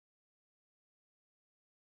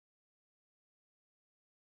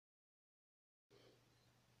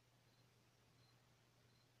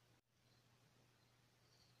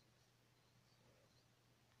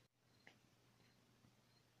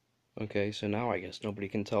Okay, so now I guess nobody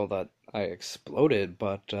can tell that I exploded,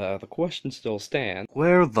 but the question still stands.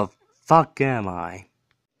 Where the fuck am I?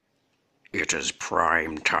 It is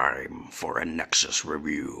prime time for a Nexus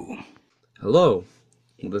review. Hello,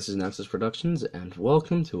 this is Nexus Productions, and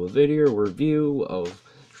welcome to a video review of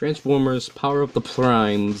Transformers Power of the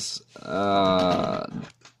Primes,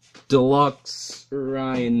 Deluxe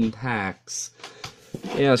Orion Pax.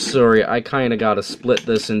 Yeah, sorry, I kinda gotta split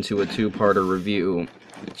this into a two-parter review,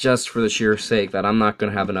 just for the sheer sake that I'm not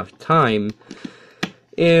gonna have enough time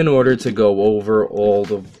in order to go over all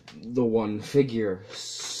the one figure.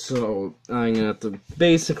 So I'm gonna have to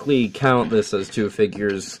basically count this as two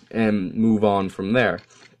figures and move on from there.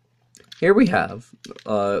 Here we have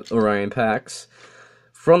Orion Pax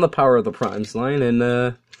from the Power of the Primes line in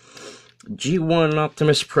G1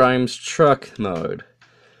 Optimus Prime's truck mode.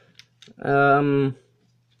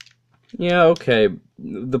 Yeah, okay.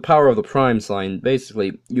 The Power of the Primes line,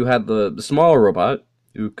 basically, you had the smaller robot,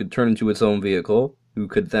 who could turn into its own vehicle, who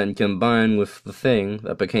could then combine with the thing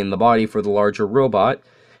that became the body for the larger robot,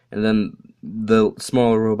 and then the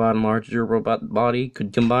smaller robot and larger robot body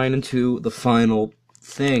could combine into the final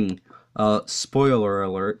thing. Spoiler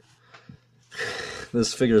alert.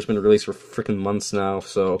 This figure has been released for freaking months now,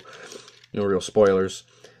 so no real spoilers.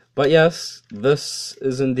 But yes, this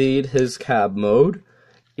is indeed his cab mode.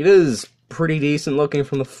 It is pretty decent looking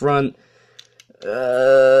from the front,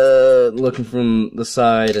 looking from the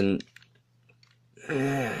side, and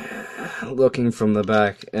looking from the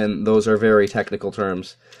back, and those are very technical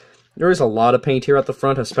terms. There is a lot of paint here at the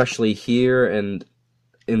front, especially here and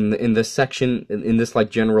in this section, in this like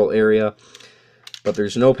general area. But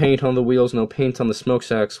there's no paint on the wheels, no paint on the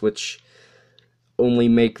smokestacks, which only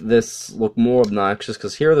make this look more obnoxious,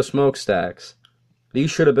 because here are the smokestacks.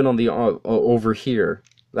 These should have been on the over here.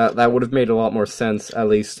 That would have made a lot more sense, at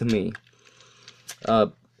least to me.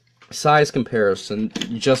 Size comparison,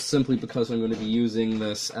 just simply because I'm going to be using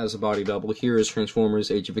this as a body double. Here is Transformers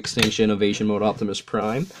Age of Extinction Invasion Mode Optimus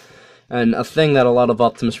Prime. And a thing that a lot of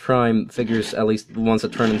Optimus Prime figures, at least the ones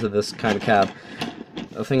that turn into this kind of cab,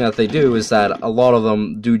 a thing that they do is that a lot of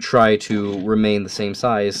them do try to remain the same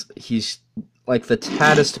size. He's like the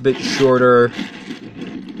taddest bit shorter,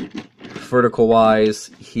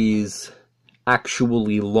 vertical-wise. He's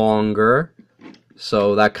actually longer,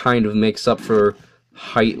 so that kind of makes up for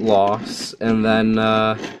height loss. And then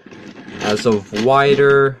as of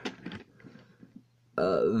wider,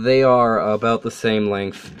 they are about the same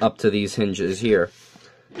length up to these hinges here.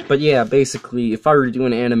 But yeah, basically, if I were to do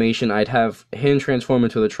an animation, I'd have him transform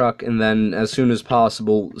into the truck, and then as soon as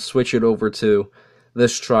possible switch it over to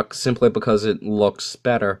this truck, simply because it looks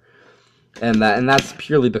better. And that's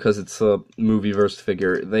purely because it's a movie-verse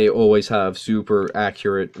figure. They always have super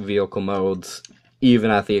accurate vehicle modes, even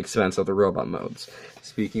at the expense of the robot modes.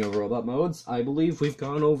 Speaking of robot modes, I believe we've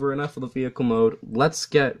gone over enough of the vehicle mode. Let's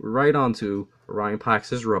get right onto Orion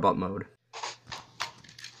Pax's robot mode.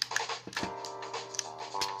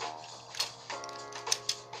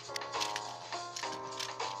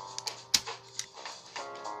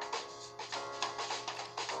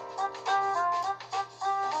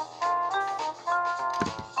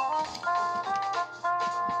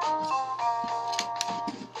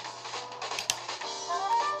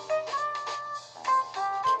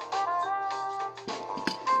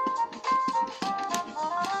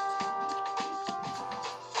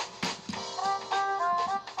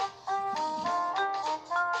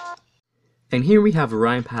 And here we have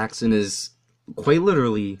Orion Pax in his, quite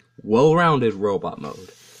literally, well-rounded robot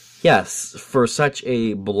mode. Yes, for such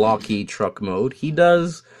a blocky truck mode, he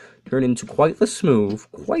does turn into quite the smooth,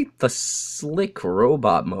 quite the slick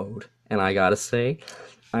robot mode. And I gotta say,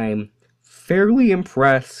 I'm fairly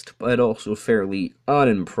impressed, but also fairly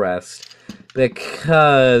unimpressed,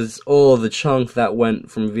 because all the chunk that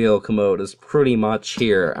went from vehicle mode is pretty much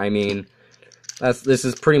here. I mean, this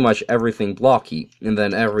is pretty much everything blocky, and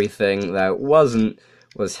then everything that wasn't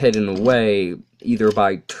was hidden away, either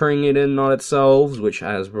by turning it in on itself, which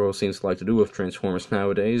Hasbro seems to like to do with Transformers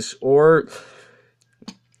nowadays, or,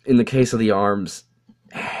 in the case of the arms,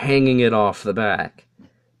 hanging it off the back.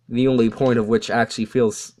 The only point of which actually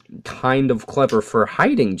feels kind of clever for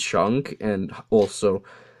hiding chunk, and also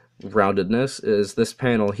roundedness, is this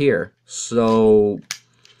panel here. So,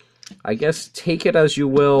 I guess take it as you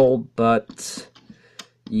will, but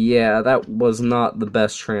yeah, that was not the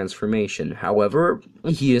best transformation. However,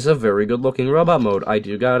 he is a very good looking robot mode, I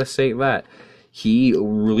do gotta say that. He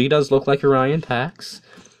really does look like Orion Pax.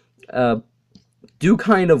 Do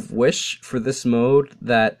kind of wish for this mode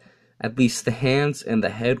that at least the hands and the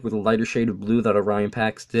head were the lighter shade of blue that Orion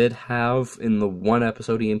Pax did have in the one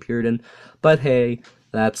episode he appeared in, but hey,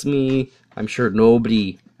 That's me. I'm sure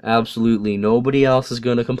nobody, absolutely nobody else is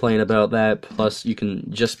going to complain about that. Plus, you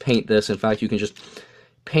can just paint this. In fact, you can just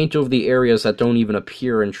paint over the areas that don't even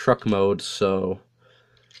appear in truck mode, so...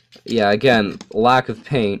 yeah, again, lack of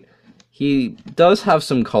paint. He does have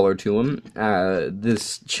some color to him.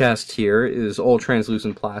 This chest here is all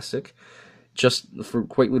translucent plastic, just for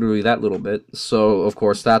quite literally that little bit. So, of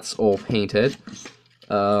course, that's all painted.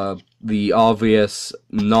 The obvious,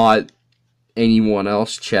 not anyone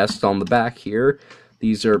else chest on the back here.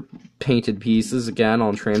 These are painted pieces, again,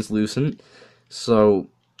 on translucent. So,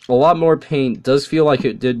 a lot more paint. Does feel like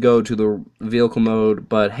it did go to the vehicle mode,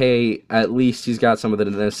 but hey, at least he's got some of the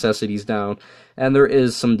necessities down. And there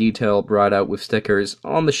is some detail brought out with stickers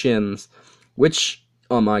on the shins, which,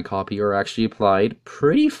 on my copy, are actually applied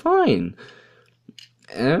pretty fine.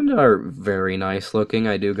 And are very nice looking,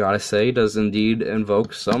 I do gotta say. Does indeed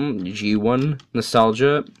invoke some G1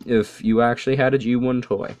 nostalgia, if you actually had a G1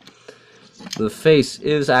 toy. The face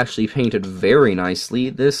is actually painted very nicely.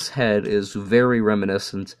 This head is very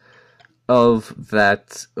reminiscent of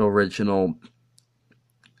that original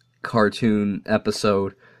cartoon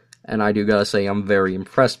episode, and I do gotta say I'm very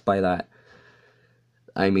impressed by that.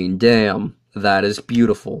 I mean, damn, that is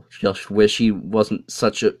beautiful. Just wish he wasn't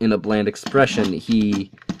such in a bland expression.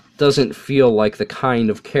 He doesn't feel like the kind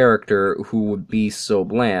of character who would be so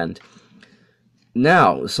bland.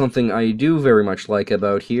 Now, something I do very much like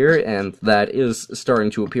about here, and that is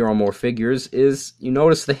starting to appear on more figures, is you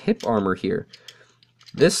notice the hip armor here.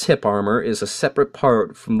 This hip armor is a separate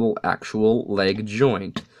part from the actual leg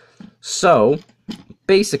joint. So,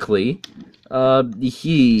 basically,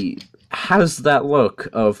 he has that look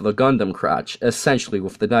of the Gundam crotch, essentially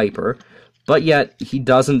with the diaper, but yet he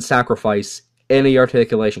doesn't sacrifice any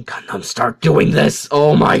articulation. Gundam, start doing this!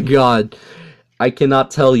 Oh my god! I cannot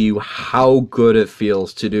tell you how good it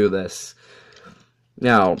feels to do this.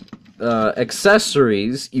 Now,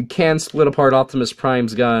 accessories, you can split apart Optimus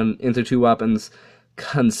Prime's gun into two weapons.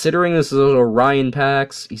 Considering this is Orion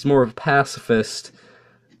Pax, he's more of a pacifist.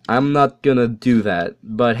 I'm not gonna do that.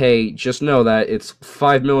 But hey, just know that it's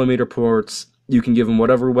 5mm ports. You can give him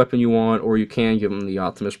whatever weapon you want, or you can give him the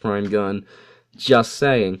Optimus Prime gun. Just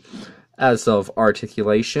saying. As of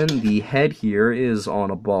articulation, the head here is on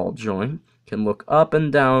a ball joint. Can look up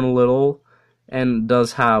and down a little, and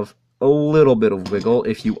does have a little bit of wiggle.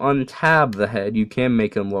 If you untab the head, you can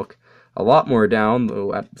make him look a lot more down,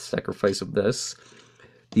 though at the sacrifice of this.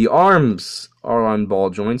 The arms are on ball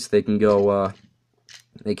joints. They can go,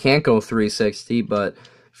 they can't go 360, but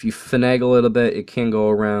if you finagle it a bit, it can go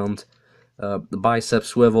around. The bicep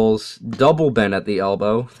swivels, double bend at the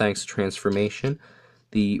elbow, thanks to transformation.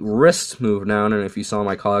 The wrist move down, and if you saw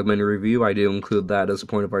my Cogman review, I do include that as a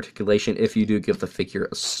point of articulation if you do give the figure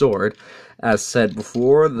a sword. As said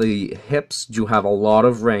before, the hips do have a lot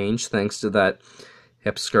of range thanks to that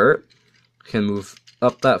hip skirt. Can move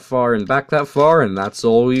up that far and back that far, and that's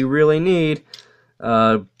all we really need.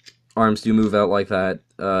 Arms do move out like that.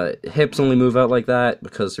 Hips only move out like that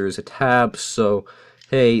because there's a tab, so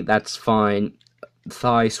hey, that's fine.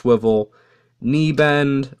 Thigh swivel. Knee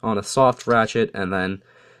bend on a soft ratchet, and then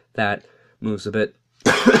that moves a bit.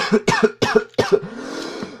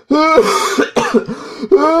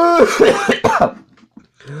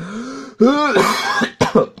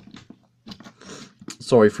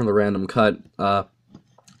 Sorry for the random cut. I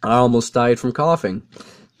almost died from coughing.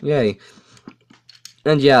 Yay.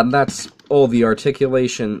 And yeah, that's all the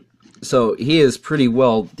articulation. So he is pretty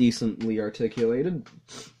well, decently articulated.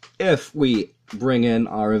 If we bring in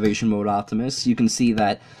our Evasion Mode Optimus, you can see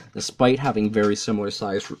that despite having very similar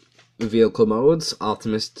size vehicle modes,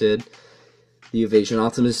 the Evasion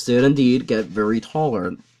Optimus did indeed get very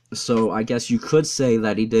taller. So I guess you could say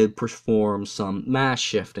that he did perform some mass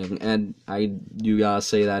shifting, and I do gotta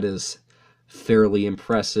say that is fairly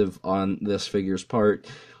impressive on this figure's part.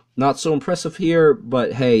 Not so impressive here,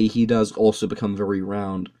 but hey, he does also become very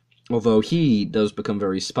round. Although he does become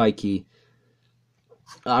very spiky.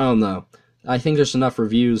 I don't know. I think there's enough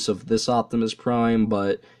reviews of this Optimus Prime,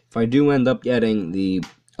 but if I do end up getting the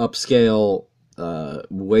upscale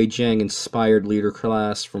Wei Jiang-inspired leader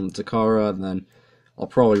class from Takara, then I'll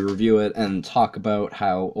probably review it and talk about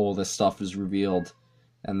how all this stuff is revealed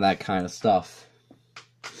and that kind of stuff.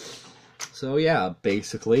 So yeah,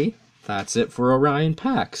 basically, that's it for Orion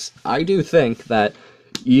Pax. I do think that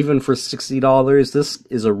even for $60, this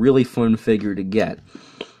is a really fun figure to get.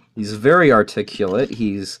 He's very articulate,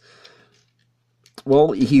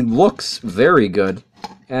 well, he looks very good,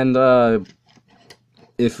 and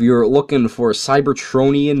if you're looking for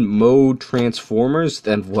Cybertronian mode Transformers,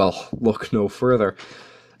 then, well, look no further.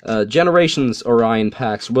 Generations Orion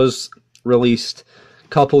Pax was released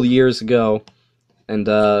couple years ago, and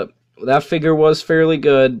that figure was fairly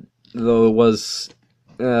good, though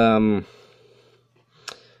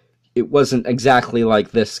it wasn't exactly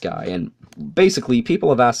like this guy. And basically, people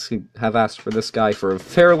have asked for this guy for a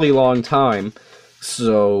fairly long time.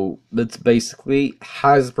 So that's basically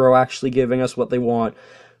Hasbro actually giving us what they want,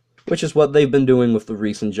 which is what they've been doing with the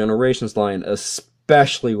recent Generations line,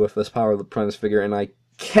 especially with this Power of the Primes figure, and I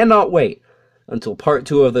cannot wait until part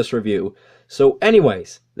 2 of this review. So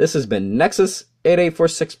anyways, this has been Nexus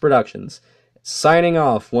 8846 Productions, signing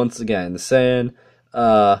off once again, saying,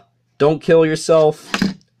 don't kill yourself,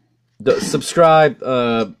 subscribe,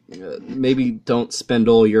 maybe don't spend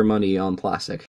all your money on plastic.